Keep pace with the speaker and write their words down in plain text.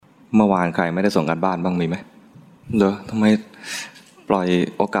เมื่อวานใครไม่ได้ส่งการบ้านบ้างมีไหมเหรอทำไมปล่อย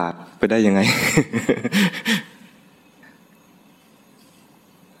โอกาสไปได้ยังไง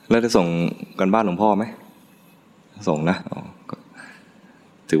แล้วได้ส่งการบ้านหลวงพ่อไหมส่งนะ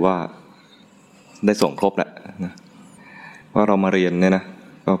ถือว่าได้ส่งครบแหละนะว่าเรามาเรียนเนี่ยนะ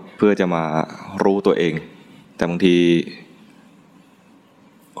ก็เพื่อจะมารู้ตัวเองแต่บางที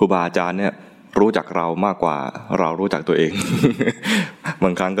ครูบาอาจารย์เนี่ยรู้จักเรามากกว่าเรารู้จักตัวเอง บ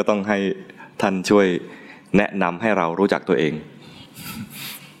างครั้งก็ต้องให้ท่านช่วยแนะนำให้เรารู้จักตัวเอง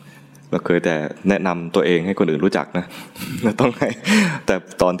เราเคยแต่แนะนำตัวเองให้คนอื่นรู้จักนะต้องให้แต่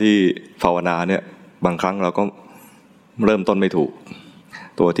ตอนที่ภาวนาเนี่ยบางครั้งเราก็เริ่มต้นไม่ถูก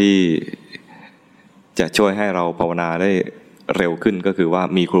ตัวที่จะช่วยให้เราภาวนาได้เร็วขึ้นก็คือว่า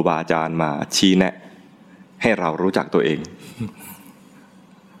มีครูบาอาจารย์มาชี้แนะให้เรารู้จักตัวเอง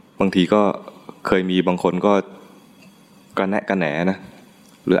บางทีก็เคยมีบางคนก็กระแนะกระแหนนะ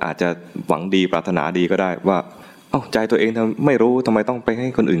หรืออาจจะหวังดีปรารถนาดีก็ได้ว่าเอ้าใจตัวเองไม่รู้ทำไมต้องไปให้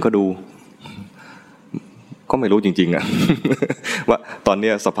คนอื่นเขาดูก็ไม่รู้จริงๆอ่ะ ว่าตอน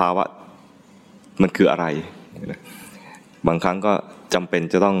นี้สภาวะมันคืออะไรบางครั้งก็จำเป็น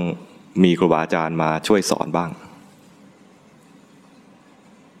จะต้องมีครูบาอาจารย์มาช่วยสอนบ้าง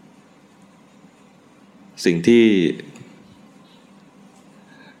สิ่งที่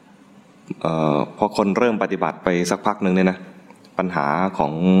พอคนเริ่มปฏิบัติไปสักพักหนึ่งเนี่ยนะปัญหาขอ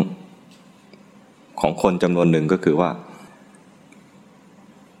งคนจำนวนหนึ่งก็คือว่า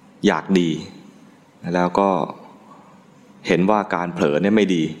อยากดีแล้วก็เห็นว่าการเผลอเนี่ยไม่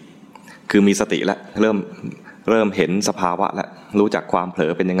ดีคือมีสติแล้วเริ่มเห็นสภาวะแล้วรู้จักความเผล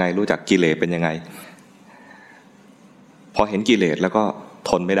อเป็นยังไงรู้จักกิเลสเป็นยังไงพอเห็นกิเลสแล้วก็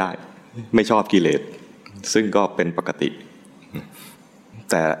ทนไม่ได้ไม่ชอบกิเลสซึ่งก็เป็นปกติ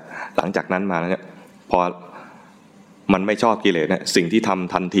แต่หลังจากนั้นมาเนี่ยพอมันไม่ชอบกิเลสเนี่ยสิ่งที่ท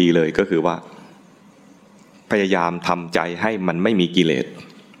ำทันทีเลยก็คือว่าพยายามทำใจให้มันไม่มีกิเลส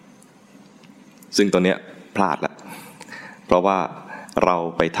ซึ่งตัวเนี้ยพลาดละเพราะว่าเรา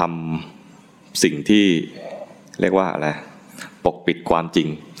ไปทำสิ่งที่เรียกว่าอะไรปกปิดความจริง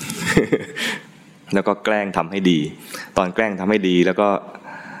แล้วก็แกล้งทำให้ดีตอนแกล้งทำให้ดีแล้วก็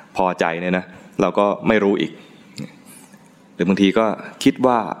พอใจเนี่ยนะเราก็ไม่รู้อีกหรือบางทีก็คิด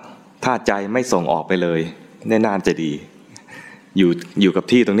ว่าถ้าใจไม่ส่งออกไปเลยน่าจะดีอยู่กับ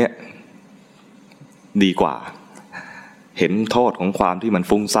ที่ตรงเนี้ยดีกว่าเห็นโทษของความที่มัน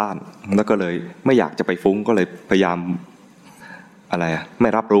ฟุ้งซ่านแล้วก็เลยไม่อยากจะไปฟุ้งก็เลยพยายามอะไรไม่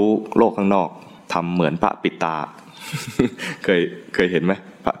รับรู้โลกข้างนอกทำเหมือนพระปิดตา เคยเห็นไหม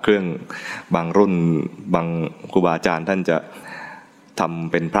พระเครื่องบางรุ่นบางครูบาอาจารย์ท่านจะท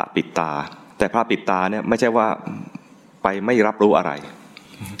ำเป็นพระปิดตาแต่พระปิดตาเนี่ยไม่ใช่ว่าไปไม่รับรู้อะไร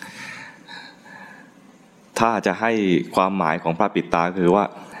ถ้าจะให้ความหมายของพระปิดตาคือว่า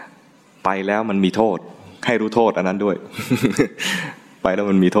ไปแล้วมันมีโทษให้รู้โทษอันนั้นด้วย ไปแล้ว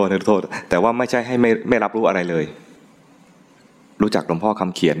มันมีโทษให้รู้โทษแต่ว่าไม่ใช่ให้ไม่รับรู้อะไรเลยรู้จักหลวงพ่อค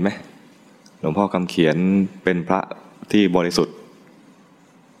ำเขียนไหมหลวงพ่อคำเขียนเป็นพระที่บริสุทธิ์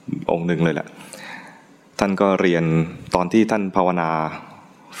องค์หนึ่งเลยแหละท่านก็เรียนตอนที่ท่านภาวนา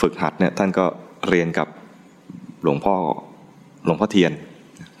ฝึกหัดเนี่ยท่านก็เรียนกับหลวงพ่อเทียน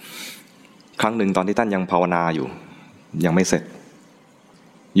ครั้งหนึ่งตอนที่ท่านยังภาวนาอยู่ยังไม่เสร็จ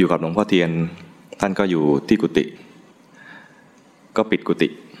อยู่กับหลวงพ่อเทียนท่านก็อยู่ที่กุฏิก็ปิดกุฏิ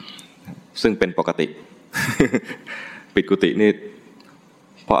ซึ่งเป็นปกติ ปิดกุฏินี่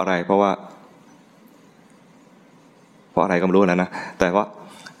เพราะอะไรเพราะอะไรก็ไม่รู้นะแต่ว่า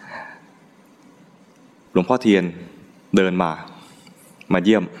หลวงพ่อเทียนเดินมาเ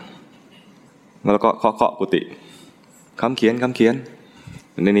ยี่ยมแล้วก็เคาะกุฏิคำเขียน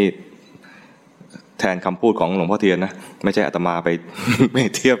นี่แทนคำพูดของหลวงพ่อเทียนนะไม่ใช่อาตมาไป ไม่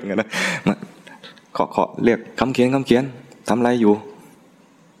เทียบกันนะเคาะเรียกคำเขียนทำอะไรอยู่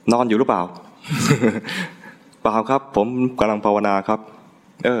นอนอยู่หรือเปล่า เปล่าครับผมกำลังภาวนาครับ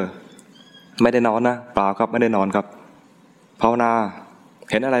ไม่ได้นอนนะเปล่าครับไม่ได้นอนครับภาวนา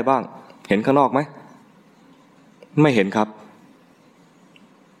เห็นอะไรบ้างเห็นข้างนอกไหมไม่เห็นครับ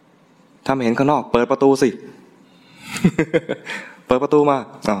ถ้าไม่เห็นข้างนอกเปิดประตูสิ เปิดประตูมา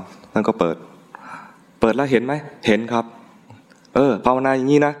ท่านก็เปิดแล้วเห็นไหมเห็นครับภาวนาอย่า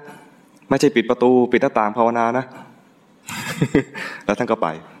งนี้นะไม่ใช่ปิดประตูปิดหน้าต่างภาวนานะ แล้วท่านก็ไป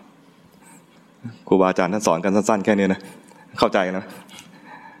ครูบาอาจารย์ท่านสอนกันสั้นๆแค่นี้นะเข้าใจนะ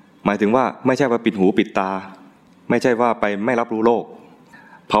หมายถึงว่าไม่ใช่ว่าปิดหูปิดตาไม่ใช่ว่าไปไม่รับรู้โลก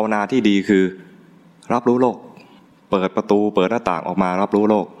ภาวนาที่ดีคือรับรู้โลกเปิดประตูเปิดหน้าต่างออกมารับรู้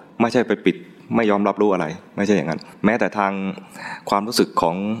โลกไม่ใช่ไปปิดไม่ยอมรับรู้อะไรไม่ใช่อย่างนั้นแม้แต่ทางความรู้สึกข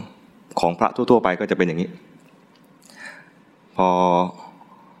องพระทั่วๆไปก็จะเป็นอย่างนี้พอ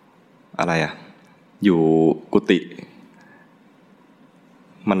อะไรอยู่กุฏิ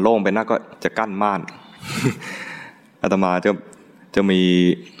มันโล่งไปนะก็จะกั้นม่าน อาตมาจะมี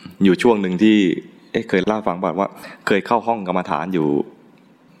อยู่ช่วงหนึ่งที่เคยเล่าฟังบอกว่าเคยเข้าห้องกรรมฐานอยู่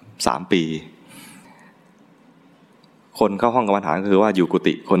3 ปีคนเข้าห้องกรรมฐานก็คือว่าอยู่กุ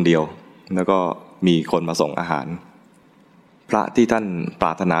ฏิคนเดียวแล้วก็มีคนมาส่งอาหารพระที่ท่านปร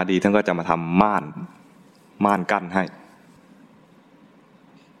ารถนาดีท่านก็จะมาทำม่านกั้นให้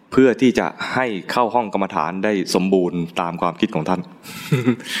เพื่อที่จะให้เข้าห้องกรรมฐานได้สมบูรณ์ตามความคิดของท่าน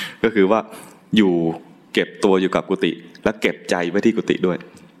ก็คือว่าอยู่เก็บตัวอยู่กับกุฏิและเก็บใจไว้ที่กุฏิด้วย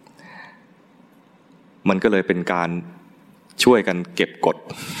มันก็เลยเป็นการช่วยกันเก็บกด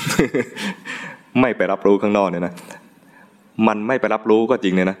ไม่ไปรับรู้ข้างนอกเนี่ยนะมันไม่ไปรับรู้ก็จ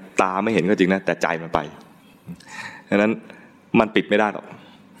ริงเนี่ยนะตาไม่เห็นก็จริงนะแต่ใจมันไปดังนั้นมันปิดไม่ได้หรอก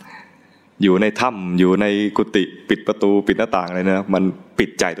อยู่ในถ้ำอยู่ในกุฏิปิดประตูปิดหน้าต่างอะไรนะมันปิด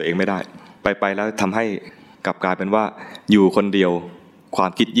ใจตัวเองไม่ได้ไปแล้วทำให้กลับกลายเป็นว่าอยู่คนเดียวควา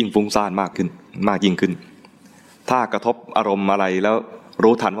มคิดยิ่งฟุ้งซ่านมากยิ่งขึ้นถ้ากระทบอารมณ์อะไรแล้ว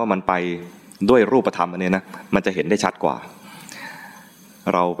รู้ทันว่ามันไปด้วยรูปธรรมอันนี้นะมันจะเห็นได้ชัดกว่า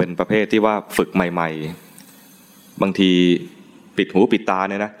เราเป็นประเภทที่ว่าฝึกใหม่ๆบางทีปิดหูปิดตา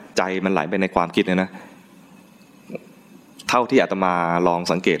เนี่ยนะใจมันไหลไปในความคิดเนี่ยนะเท่าที่อาตมาลอง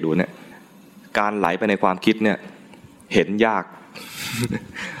สังเกตดูเนี่ยการไหลไปในความคิดเนี่ยเห็นยาก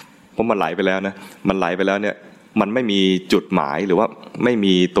เพราะมันไหลไปแล้วนะมันไหลไปแล้วเนี่ยมันไม่มีจุดหมายหรือว่าไม่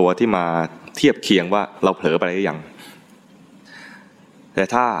มีตัวที่มาเทียบเคียงว่าเราเผลอไปหรือยังแต่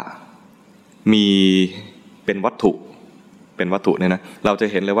ถ้ามีเป็นวัตถุเนี่ยนะเราจะ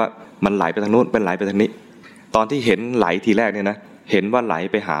เห็นเลยว่ามันไหลไปทางนู้นเป็นไหลไปทางนี้ตอนที่เห็นไหลทีแรกเนี่ยนะเห็นว่าไหล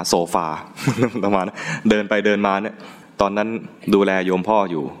ไปหาโซฟา ประมาณเดินไปเดินมาเนี่ยตอนนั้นดูแลโยมพ่อ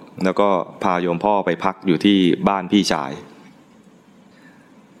อยู่แล้วก็พาโยมพ่อไปพักอยู่ที่บ้านพี่ชาย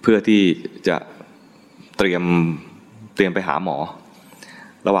เพื่อที่จะเตรียมไปหาหมอ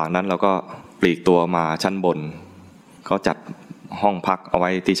ระหว่างนั้นเราก็ปลีกตัวมาชั้นบนเขาจัดห้องพักเอาไว้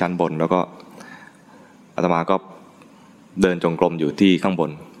ที่ชั้นบนแล้วก็อาตมาก็เดินจงกรมอยู่ที่ข้างบ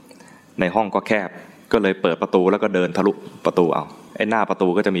นในห้องก็แคบก็เลยเปิดประตูแล้วก็เดินทะลุประตูเอาไอ้หน้าประตู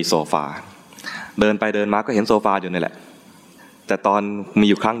ก็จะมีโซฟาเดินไปเดินมาก็เห็นโซฟาอยู่นี่แหละแต่ตอนมี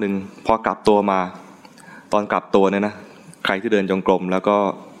อยู่ครั้งหนึ่งพอกลับตัวมาตอนกลับตัวเนี่ยนะใครที่เดินจงกรมแล้วก็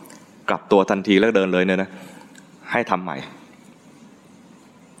กลับตัวทันทีแล้วเดินเลยเนี่ยนะให้ทำใหม่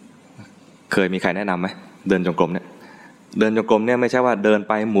เคยมีใครแนะนำไหมเดินจงกรมเนี่ยเดินจงกรมเนี่ยไม่ใช่ว่าเดิน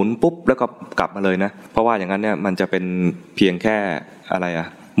ไปหมุนปุ๊บแล้วก็กลับมาเลยนะเพราะว่าอย่างนั้นเนี่ยมันจะเป็นเพียงแค่อะไร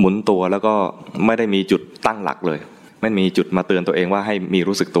หมุนตัวแล้วก็ไม่ได้มีจุดตั้งหลักเลยไม่มีจุดมาเตือนตัวเองว่าให้มี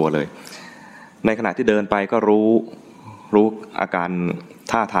รู้สึกตัวเลยในขณะที่เดินไปก็รู้อาการ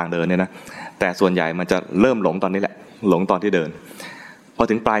ท่าทางเดินเนี่ยนะแต่ส่วนใหญ่มันจะเริ่มหลงตอนนี้แหละหลงตอนที่เดินพอ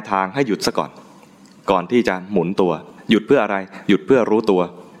ถึงปลายทางให้หยุดซะก่อนที่จะหมุนตัวหยุดเพื่ออะไรหยุดเพื่อรู้ตัว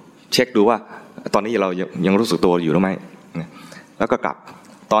เช็คดูว่าตอนนี้เรายังรู้สึกตัวอยู่หรือไม่แล้วก็กลับ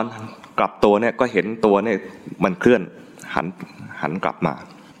ตอนกลับตัวเนี่ยก็เห็นตัวเนี่ยมันเคลื่อนหันกลับมา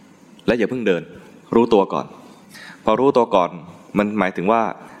และอย่าเพิ่งเดินรู้ตัวก่อนพอรู้ตัวก่อนมันหมายถึงว่า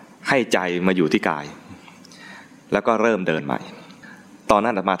ให้ใจมาอยู่ที่กายแล้วก็เริ่มเดินใหม่ตอน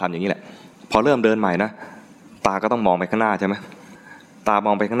นั้นอาตมาทำอย่างนี้แหละพอเริ่มเดินใหม่นะตาก็ต้องมองไปข้างหน้าใช่ไหมตาม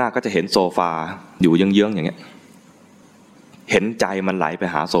องไปข้างหน้าก็จะเห็นโซฟาอยู่เยื้องๆอย่างเงี้ยเห็นใจมันไหลไป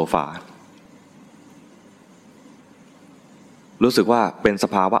หาโซฟารู้สึกว่าเป็นส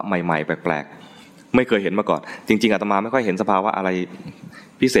ภาวะใหม่ๆแปลกๆไม่เคยเห็นมาก่อนจริงๆอาตมาไม่ค่อยเห็นสภาวะอะไร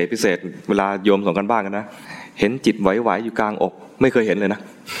พิเศษเวลาโยมส่งกันบ้านกันนะเห็นจิตไหวๆอยู่กลางอกไม่เคยเห็นเลยนะ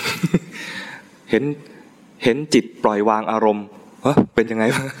เห็นจิตปล่อยวางอารมณ์เป็นยังไง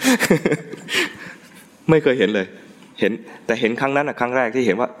วะ ไม่เคยเห็นเลยแต่เห็นครั้งนั้นครั้งแรกที่เ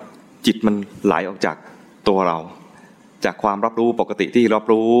ห็นว่าจิตมันไหลออกจากตัวเราจากความรับรู้ปกติที่รับ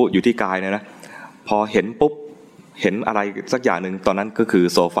รู้อยู่ที่กายเนี่ยนะพอเห็นปุ๊บเห็นอะไรสักอย่างหนึ่งตอนนั้นก็คือ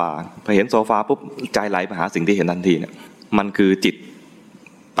โซฟาพอเห็นโซฟาปุ๊บใจไหลไปหาสิ่งที่เห็นทันทีเนี่ยมันคือจิต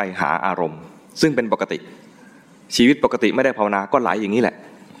ไปหาอารมณ์ซึ่งเป็นปกติชีวิตปกติไม่ได้ภาวนาก็ไหลอย่างนี้แหละ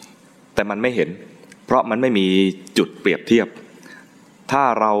แต่มันไม่เห็นเพราะมันไม่มีจุดเปรียบเทียบถ้า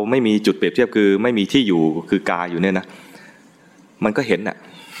เราไม่มีจุดเปรียบเทียบคือไม่มีที่อยู่คือกายอยู่เนี่ยนะมันก็เห็น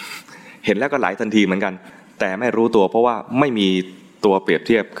แล้วก็ไหลทันทีเหมือนกันแต่ไม่รู้ตัวเพราะว่าไม่มีตัวเปรียบเ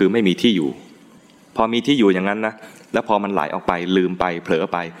ทียบคือไม่มีที่อยู่พอมีที่อยู่อย่างนั้นนะแล้วพอมันไหลออกไปลืมไปเผลอ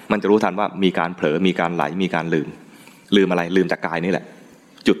ไปมันจะรู้ทันว่ามีการเผลอมีการไหลมีการลืมอะไรลืมจากกายนี่แหละ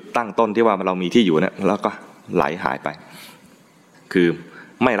จุดตั้งต้นที่ว่าเรามีที่อยู่เนี่ยแล้วก็ไหลหายไปคือ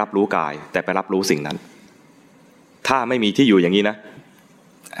ไม่รับรู้กายแต่ไปรับรู้สิ่งนั้นถ้าไม่มีที่อยู่อย่างนี้นะ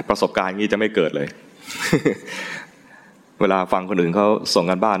ประสบการณ์นี้จะไม่เกิดเลย เวลาฟังคนอื่นเขาส่ง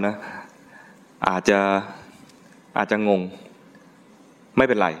กันบ้านนะ อาจจะงงไม่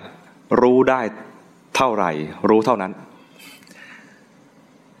เป็นไรรู้ได้เท่าไหร่รู้เท่านั้น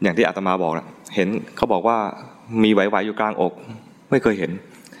อย่างที่อาตมาบอกนะเห็นเขาบอกว่ามีไหวๆอยู่กลางอกไม่เคยเห็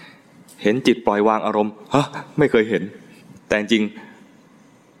นจิตปล่อยวางอารมณ์ฮะไม่เคยเห็นแต่จริง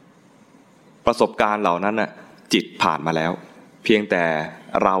ประสบการณ์เหล่านั้นน่ะจิตผ่านมาแล้วเพียงแต่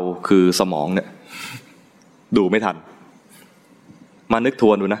เราคือสมองเนี่ยดูไม่ทันมานึกท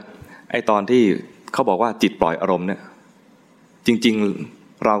วนดูนะไอ้ตอนที่เขาบอกว่าจิตปล่อยอารมณ์เนี่ยจริง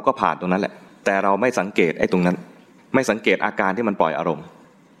ๆเราก็ผ่านตรงนั้นแหละแต่เราไม่สังเกตไอ้ตรงนั้นไม่สังเกตอาการที่มันปล่อยอารมณ์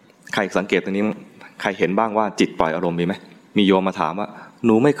ใครสังเกตตรงนี้ใครเห็นบ้างว่าจิตปล่อยอารมณ์มีไหมมีโยมมาถามว่าห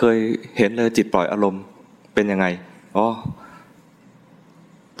นูไม่เคยเห็นเลยจิตปล่อยอารมณ์เป็นยังไงอ๋อ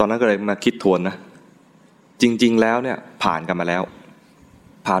ตอนนั้นก็เลยมาคิดทวนนะจริงๆแล้วเนี่ยผ่านกันมาแล้ว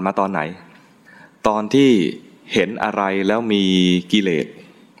ผ่านมาตอนไหนตอนที่เห็นอะไรแล้วมีกิเลส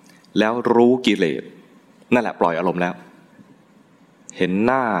แล้วรู้กิเลสนั่นแหละปล่อยอารมณ์แล้วเห็นห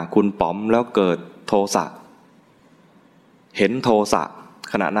น้าคุณป๋อมแล้วเกิดโทสะเห็นโทสะ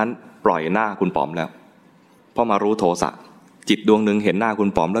ขณะนั้นปล่อยหน้าคุณป๋อมแล้วพอมารู้โทสะจิตดวงหนึ่งเห็นหน้าคุณ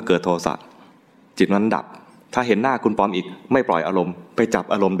ป๋อมแล้วเกิดโทสะจิตนั้นดับถ้าเห็นหน้าคุณป๋อมอีกไม่ปล่อยอารมณ์ไปจับ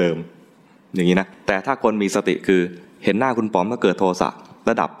อารมณ์เดิมอย่างนี้นะแต่ถ้าคนมีสติคือเห็นหน้าคุณป๋อมแล้วเกิดโทสะแ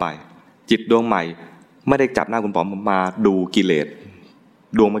ล้วดับไปจิตดวงใหม่ไม่ได้จับหน้าคุณป๋อมมาดูกิเลส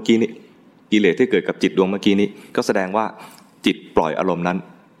ดวงเมื่อกี้นี้กิเลสที่เกิดกับจิตดวงเมื่อกี้นี้ก็แสดงว่าจิตปล่อยอารมณ์นั้น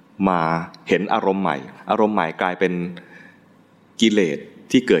มาเห็นอารมณ์ใหม่อารมณ์ใหม่กลายเป็นกิเลส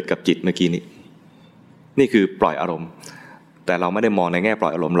ที่เกิดกับจิตเมื่อกี้นี้นี่คือปล่อยอารมณ์แต่เราไม่ได้มองในแง่ปล่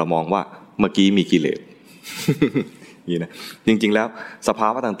อยอารมณ์เรามองว่าเมื่อกี้มีกิเลส นี่นะจริงๆแล้วสภา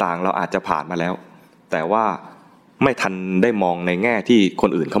วะต่างๆเราอาจจะผ่านมาแล้วแต่ว่าไม่ทันได้มองในแง่ที่คน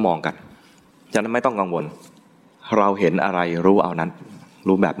อื่นเขามองกันฉะนั้นไม่ต้องกังวลเราเห็นอะไรรู้เอานั้น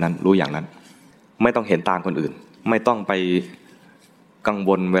รู้แบบนั้นรู้อย่างนั้นไม่ต้องเห็นตามคนอื่นไม่ต้องไปกังว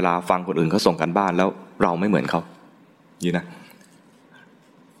ลเวลาฟังคนอื่นเขาส่งกันบ้านแล้วเราไม่เหมือนเขานี่นะ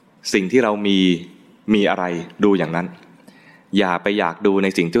สิ่งที่เรามีอะไรดูอย่างนั้นอย่าไปอยากดูใน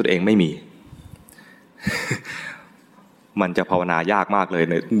สิ่งที่ตัวเองไม่มี มันจะภาวนายากมากเลย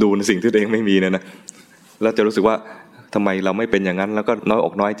ดูในสิ่งที่ตัวเองไม่มีนะแล้วจะรู้สึกว่าทำไมเราไม่เป็นอย่างนั้นแล้วก็น้อยอ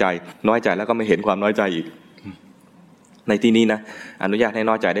กน้อยใจแล้วก็ไม่เห็นความน้อยใจอีกในที่นี้นะอนุญาตให้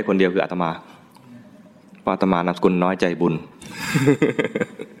น้อยใจได้คนเดียวคืออาตมาเพราะอาตมานามสกุลน้อยใจบุญ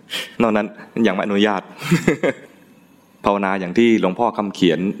นอกนั้นยังไม่อนุญาต ภาวนาอย่างที่หลวงพ่อคำเขี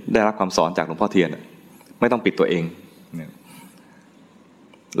ยนได้รับคำสอนจากหลวงพ่อเทียนไม่ต้องปิดตัวเอง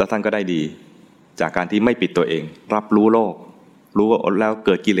แล้วท่านก็ได้ดีจากการที่ไม่ปิดตัวเองรับรู้โลกรู้แล้วเ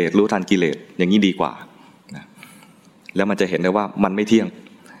กิดกิเลสรู้ทันกิเลสอย่างนี้ดีกว่าแล้วมันจะเห็นได้ว่ามันไม่เที่ยง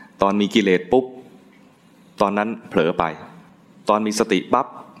ตอนมีกิเลสปุ๊บตอนนั้นเผลอไปตอนมีสติปั๊บ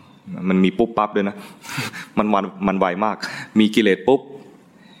มันมีปุ๊บปั๊บด้วยนะ มันไวมากมีกิเลสปุ๊บ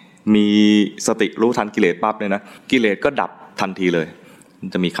มีสติรู้ทันกิเลสปั๊บเลยนะกิเลสก็ดับทันทีเลยมัน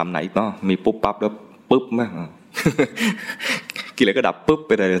จะมีคำไหนเนาะมีปุ๊บปั๊บแล้วปุ๊บมั้ย กิเลสก็ดับปุ๊บไ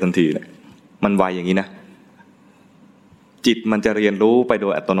ปเลยทันทีเลยมันไวอย่างนี้นะจิตมันจะเรียนรู้ไปโด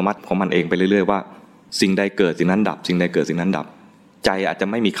ยอัตโนมัติของมันเองไปเรื่อยๆว่าสิ่งใดเกิดสิ่งนั้นดับสิ่งใดเกิดสิ่งนั้นดับใจอาจจะ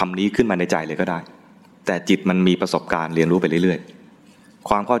ไม่มีคำนี้ขึ้นมาในใจเลยก็ได้แต่จิตมันมีประสบการณ์เรียนรู้ไปเรื่อยๆ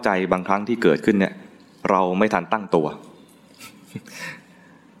ความเข้าใจบางครั้งที่เกิดขึ้นเนี่ยเราไม่ทันตั้งตัว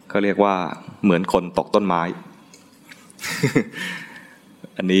เขาเรียกว่าเหมือนคนตกต้นไม้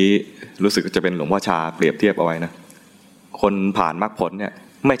อันนี้รู้สึกจะเป็นหลวงพ่อชาเปรียบเทียบเอาไว้นะคนผ่านมรรคผลเนี่ย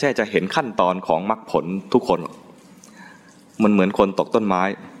ไม่ใช่จะเห็นขั้นตอนของมรรคผลทุกคนมันเหมือนคนตกต้นไม้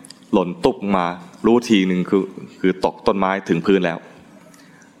หล่นตุ๊บมารู้ทีนึงคือตกต้นไม้ถึงพื้นแล้ว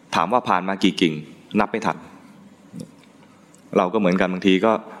ถามว่าผ่านมากี่กิ่งนับไม่ทันเราก็เหมือนกันบางที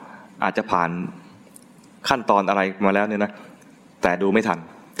ก็อาจจะผ่านขั้นตอนอะไรมาแล้วเนี่ยนะแต่ดูไม่ทัน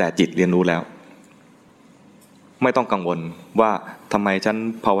แต่จิตเรียนรู้แล้วไม่ต้องกังวลว่าทำไมฉัน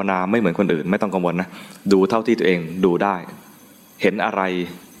ภาวนาไม่เหมือนคนอื่นไม่ต้องกังวลนะดูเท่าที่ตัวเองดูได้เห็นอะไร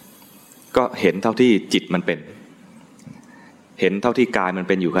ก็เห็นเท่าที่จิตมันเป็นเห็นเท่าที่กายมัน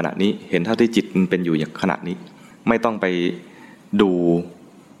เป็นอยู่ขณะนี้เห็นเท่าที่จิตมันเป็นอยู่อย่างขณะนี้ไม่ต้องไปดู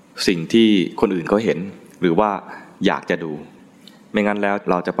สิ่งที่คนอื่นเขาเห็นหรือว่าอยากจะดูไม่งั้นแล้ว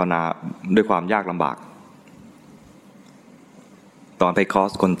เราจะภาวนาด้วยความยากลำบากตอนไปคอร์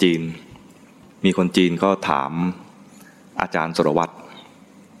สคนจีนมีคนจีนก็ถามอาจารย์สุรวัตร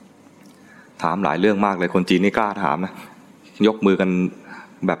ถามหลายเรื่องมากเลยคนจีนนี่กล้าถามนะยกมือกัน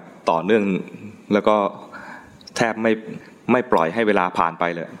แบบต่อเนื่องแล้วก็แทบไม่ปล่อยให้เวลาผ่านไป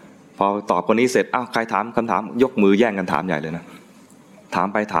เลยพอตอบคนนี้เสร็จอ้าวใครถามคำถามยกมือแย่งกันถามใหญ่เลยนะถาม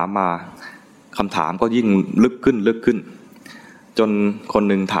ไปถามมาคำถามก็ยิ่งลึกขึ้น จนคน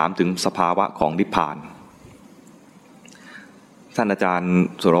หนึ่งถามถึงสภาวะของนิพพานท่านอาจารย์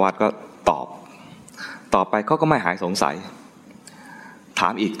สุรวัตรก็ตอบไปเขาก็ไม่หายสงสัยถา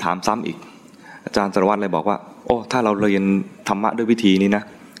มอีกถามซ้ำอีกอาจารย์สุรวัตรเลยบอกว่าโอ้ถ้าเราเรียนธรรมะด้วยวิธีนี้นะ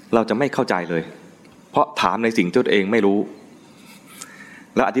เราจะไม่เข้าใจเลยเพราะถามในสิ่งที่ตัวเองไม่รู้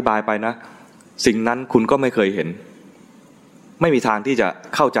แล้วอธิบายไปนะสิ่งนั้นคุณก็ไม่เคยเห็นไม่มีทางที่จะ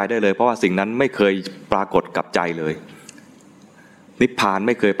เข้าใจได้เลยเพราะว่าสิ่งนั้นไม่เคยปรากฏกับใจเลยนิพพานไ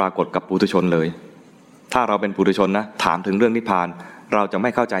ม่เคยปรากฏกับปุถุชนเลยถ้าเราเป็นปุถุชนนะถามถึงเรื่องนิพพานเราจะไม่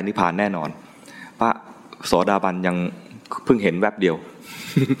เข้าใจนิพพานแน่นอนพระโสดาบันยังเพิ่งเห็นแวบเดียว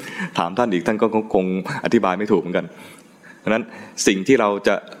ถามท่านอีกท่านก็คงอธิบายไม่ถูกเหมือนกันเพราะฉะนั้นสิ่งที่เราจ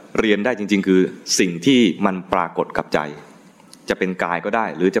ะเรียนได้จริงๆคือสิ่งที่มันปรากฏกับใจจะเป็นกายก็ได้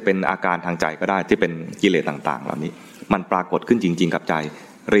หรือจะเป็นอาการทางใจก็ได้ที่เป็นกิเลสต่างๆเหล่านี้มันปรากฏขึ้นจริงๆกับใจ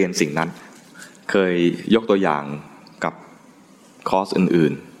เรียนสิ่งนั้นเคยยกตัวอย่างกับคอร์สอื่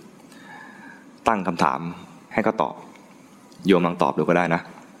นๆตั้งคำถามให้เขาตอบโยมลองตอบดูก็ได้นะ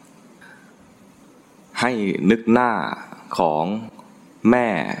ให้นึกหน้าของแม่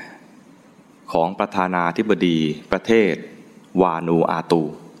ของประธานาธิบดีประเทศวานูอาตู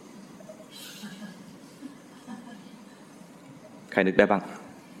ใครนึกได้บ้าง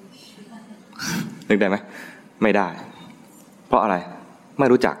นึกได้ไหมไม่ได้เพราะอะไรไม่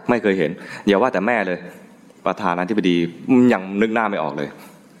รู้จักไม่เคยเห็นอย่าว่าแต่แม่เลยประธานาธิบดียังนึกหน้าไม่ออกเลย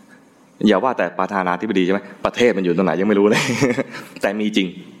อย่าว่าแต่ประธานาธิบดีใช่ไหมประเทศมันอยู่ตรงไหนยังไม่รู้เลย แต่มีจริง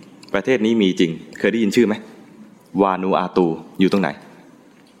ประเทศนี้มีจริงเคยได้ยินชื่อไหมวานูอาตูอยู่ตรงไหน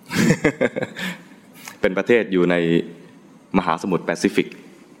เป็นประเทศอยู่ในมหาสมุทรแปซิฟิก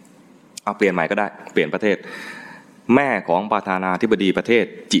เอาเปลี่ยนใหม่ก็ได้เปลี่ยนประเทศแม่ของประธานาธิบดีประเทศ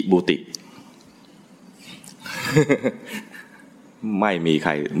จิบูติ ไม่มีใค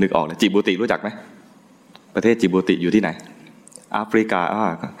รนึกออกเลยจิบูติรู้จักไหมประเทศจิบูติอยู่ที่ไหนแอฟริกา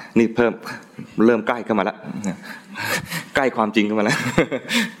นี่เริ่มใกล้เข้ามาแล้วใกล้ความจริงเข้ามาแล้ว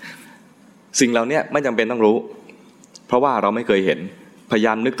สิ่งเหล่านี้ไม่จำเป็นต้องรู้เพราะว่าเราไม่เคยเห็นพยาย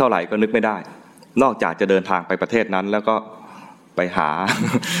ามนึกเท่าไหร่ก็นึกไม่ได้นอกจากจะเดินทางไปประเทศนั้นแล้วก็ไป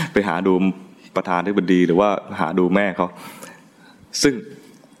หาดูประธานาธิบดีหรือว่าหาดูแม่เขาซึ่ง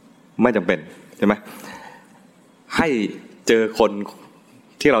ไม่จำเป็นใช่ไหมให้เจอคน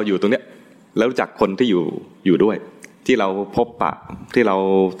ที่เราอยู่ตรงเนี้ยแล้วรู้จักคนที่อยู่ด้วยที่เราพบปะที่เรา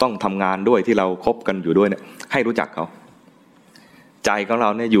ต้องทำงานด้วยที่เราคบกันอยู่ด้วยเนี่ยให้รู้จักเขาใจของเรา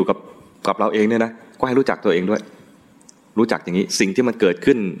เนี่ยอยู่กับเราเองเนี่ยนะก็ให้รู้จักตัวเองด้วยรู้จักอย่างนี้สิ่งที่มันเกิด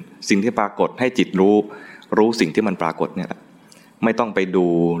ขึ้นสิ่งที่ปรากฏให้จิตรู้สิ่งที่มันปรากฏเนี่ยไม่ต้องไปดู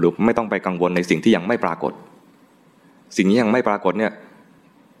หรือไม่ต้องไปกังวลในสิ่งที่ยังไม่ปรากฏสิ่งที่ยังไม่ปรากฏเนี่ย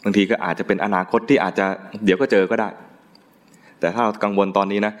บางทีก็อาจจะเป็นอนาคตที่อาจจะเดี๋ยวก็เจอก็ได้แต่ถ้าเรากังวลตอน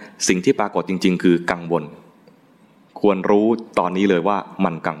นี้นะสิ่งที่ปรากฏจริงๆคือกังวลควรรู้ตอนนี้เลยว่า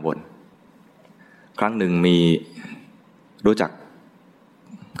มันกังวลครั้งหนึ่งมีรู้จัก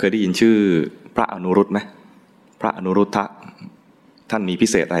เคยได้ยินชื่อพระอนุรุตไหมพระอนุรุทธะท่านมีพิ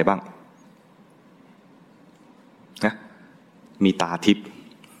เศษอะไรบ้างนะมีตาทิพย์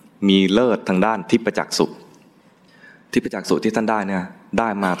มีเลิศทางด้านทิพจักษุที่ท่านได้เนี่ยได้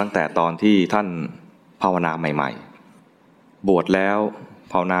มาตั้งแต่ตอนที่ท่านภาวนาใหม่ๆบวชแล้ว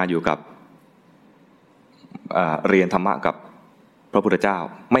ภาวนาอยู่กับเรียนธรรมะกับพระพุทธเจ้า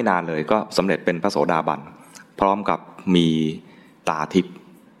ไม่นานเลยก็สำเร็จเป็นพระโสดาบันพร้อมกับมีตาทิพย์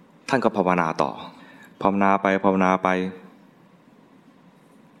ท่านก็ภาวนาต่อภาวนาไป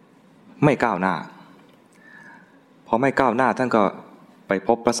ไม่ก้าวหน้าพอไม่ก้าวหน้าท่านก็ไปพ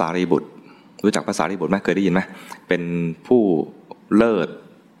บพระสารีบุตรรู้จักพระสารีบุตรไหมเคยได้ยินไหมเป็นผู้เลิศ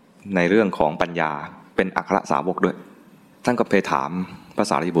ในเรื่องของปัญญาเป็นอัครสาวกด้วยท่านก็ไปถามพระ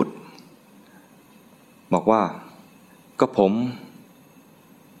สารีบุตรบอกว่าก็ผม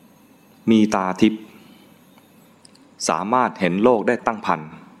มีตาทิพย์สามารถเห็นโลกได้ตั้งพัน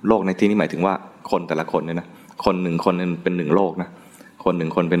โลกในที่นี้หมายถึงว่าคนแต่ละคนเนี่ยนะคนหนึ่งเป็นหนึ่งโลกนะคนหนึ่ง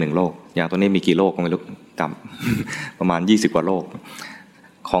คนเป็นหนึ่งโลกอย่างตัวนี้มีกี่โลกก็ไม่รู้จำประมาณ20 กว่าโลก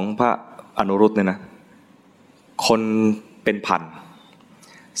ของพระอนุรุตเนี่ยนะคนเป็นพัน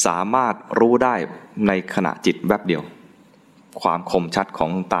สามารถรู้ได้ในขณะจิตแวบเดียวความคมชัดขอ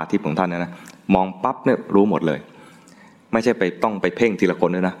งตาทิพย์ของท่านเนี่ยนะมองปั๊บเนี่ยรู้หมดเลยไม่ใช่ต้องไปเพ่งทีละคน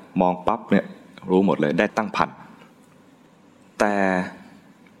ด้วยนะมองปั๊บเนี่ยรู้หมดเลยได้ตั้งพันแต่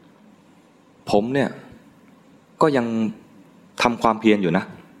ผมเนี่ยก็ยังทำความเพียรอยู่นะ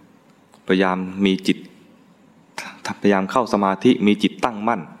พยายามมีจิตพยายามเข้าสมาธิมีจิตตั้ง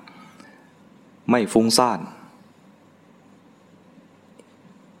มั่นไม่ฟุ้งซ่าน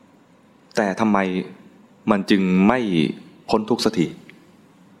แต่ทำไมมันจึงไม่พ้นทุกข์สักที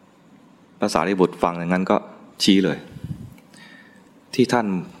พระสารีบุตรฟังอย่างนั้นก็ชี้เลย ที่ท่าน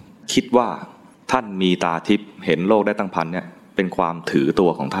คิดว่าท่านมีตาทิพย์เห็นโลกได้ตั้งพันเนี่ยเป็นความถือตัว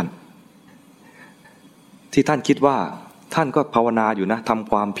ของท่านที่ท่านคิดว่าท่านก็ภาวนาอยู่นะท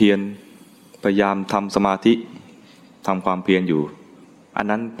ำความเพียรพยายามทำสมาธิทำความเพียรอยู่อัน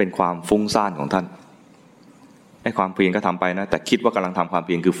นั้นเป็นความฟุ้งซ่านของท่านไอ้ความเพียรก็ทำไปนะแต่คิดว่ากำลังทำความเ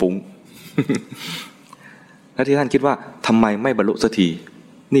พียรคือฟุ้ง แล้วที่ท่านคิดว่าทำไมไม่บรรลุสักที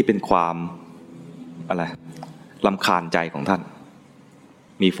นี่เป็นความอะไรรำคาญใจของท่าน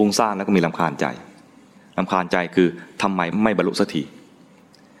มีฟุ้งซ่านแล้วก็มีรำคาญใจรำคาญใจคือทำไมไม่บรรลุสักที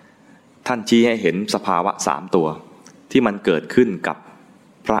ท่านชี้ให้เห็นสภาวะ3ตัวที่มันเกิดขึ้นกับ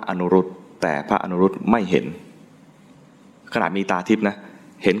พระอนุรุตแต่พระอนุรุตไม่เห็นขนาดมีตาทิพย์นะ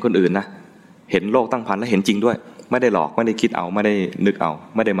เห็นคนอื่นนะเห็นโลกตั้งพันและเห็นจริงด้วยไม่ได้หลอกไม่ได้คิดเอาไม่ได้นึกเอา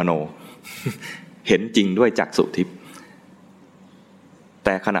ไม่ได้มโน เห็นจริงด้วยจักษุทิพย์แ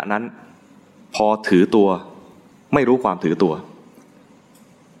ต่ขณะนั้นพอถือตัวไม่รู้ความถือตัว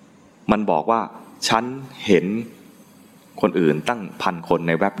มันบอกว่าฉันเห็นคนอื่นตั้งพันคนใ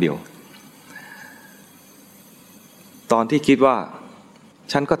นแวบเดียวตอนที่คิดว่า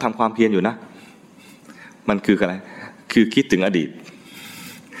ฉันก็ทำความเพียรอยู่นะมันคืออะไรคือคิดถึงอดีต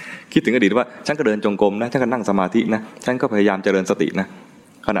คิดถึงอดีตว่าฉันก็เดินจงกรมนะฉันก็นั่งสมาธินะฉันก็พยายามเจริญสตินะ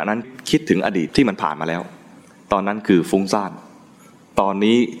ขณะนั้นคิดถึงอดีตที่มันผ่านมาแล้วตอนนั้นคือฟุ้งซ่านตอน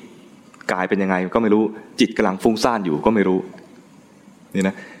นี้กายเป็นยังไงก็ไม่รู้จิตกำลังฟุ้งซ่านอยู่ก็ไม่รู้นี่น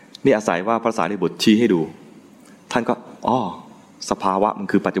ะนี่อาศัยว่าพระสารีบุตรชี้ให้ดูท่านก็สภาวะมัน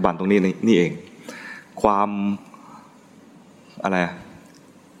คือปัจจุบันตรงนี้นี่เองความอะไร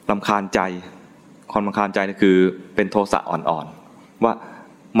รำคาญใจความรำคาญใจนี่คือเป็นโทสะอ่อนๆว่า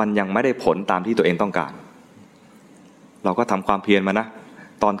มันยังไม่ได้ผลตามที่ตัวเองต้องการเราก็ทำความเพียรมานะ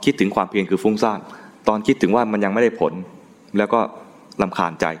ตอนคิดถึงความเพียรคือฟุ้งซ่านตอนคิดถึงว่ามันยังไม่ได้ผลแล้วก็รำคา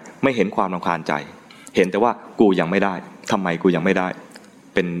ญใจไม่เห็นความรำคาญใจเห็นแต่ว่ากูยังไม่ได้ทำไมกูยังไม่ได้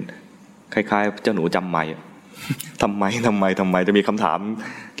เป็นคล้ายๆเจ้าหนูจำไม่ทำไมจะมีคำถาม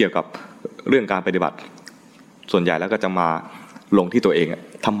เกี่ยวกับเรื่องการปฏิบัติส่วนใหญ่แล้วก็จะมาลงที่ตัวเอง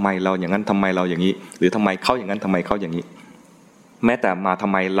ทำไมเราอย่างนั้นทำไมเราอย่างนี้หรือทำไมเขาอย่างนั้นทำไมเขาอย่างนี้แม้แต่มาทำ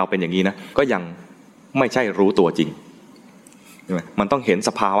ไมเราเป็นอย่างนี้นะก็ยังไม่ใช่รู้ตัวจริงมันต้องเห็นส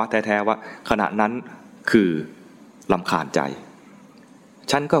ภาวะแท้ๆว่าขณะนั้นคือรำคาญใจ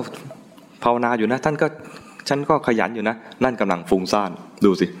ฉันก็ภาวนาอยู่นะฉันก็ขยันอยู่นะนั่นกำลังฟุ้งซ่าน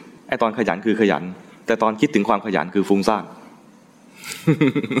ดูสิไอตอนขยันคือขยันแต่ตอนคิดถึงความขยันคือฟุ้งซ่าน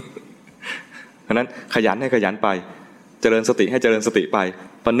เพราะนั้นขยันให้ขยันไปเจริญสติให้เจริญสติไป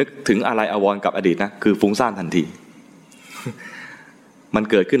พอนึกถึงอะไรอาวรณ์กับอดีตนะคือฟุ้งซ่านทันที มัน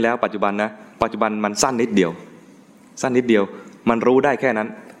เกิดขึ้นแล้วปัจจุบันนะปัจจุบันมันสั้นนิดเดียวมันรู้ได้แค่นั้น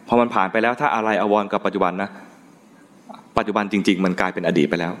พอมันผ่านไปแล้วถ้าอะไรอาวรณ์กับปัจจุบันนะปัจจุบันจริงๆมันกลายเป็นอดีต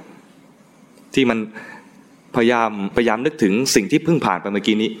ไปแล้วที่มันพยายามนึกถึงสิ่งที่เพิ่งผ่านไปเมื่อ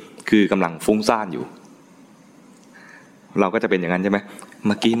กี้นี้คือกำลังฟุ้งซ่านอยู่เราก็จะเป็นอย่างนั้นใช่ไหมเ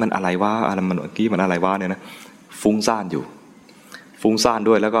มื่อกี้มันอะไรวะเมื่อกี้มันอะไรวะเนี่ยนะฟุ้งซ่านอยู่ฟุ้งซ่าน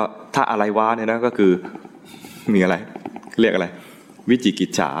ด้วยแล้วก็ถ้าอะไรวะเนี่ยนะก็คือมีอะไรเรียกอะไรวิจิกิจ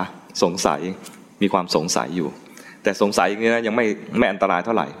ฉาสงสัยมีความสงสัยอยู่แต่สงสัยอย่างนี้นะยังไม่อันตรายเ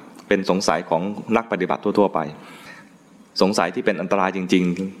ท่าไหร่เป็นสงสัยของนักปฏิบัติทั่วๆไปสงสัยที่เป็นอันตรายจริง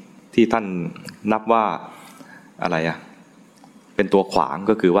ๆที่ท่านนับว่าอะไรเป็นตัวขวาง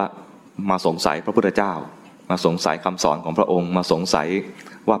ก็คือว่ามาสงสัยพระพุทธเจ้ามาสงสัยคำสอนของพระองค์มาสงสัย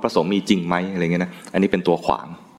ว่าพระสงฆ์มีจริงไหมอะไรเงี้ยนะอันนี้เป็นตัวขวาง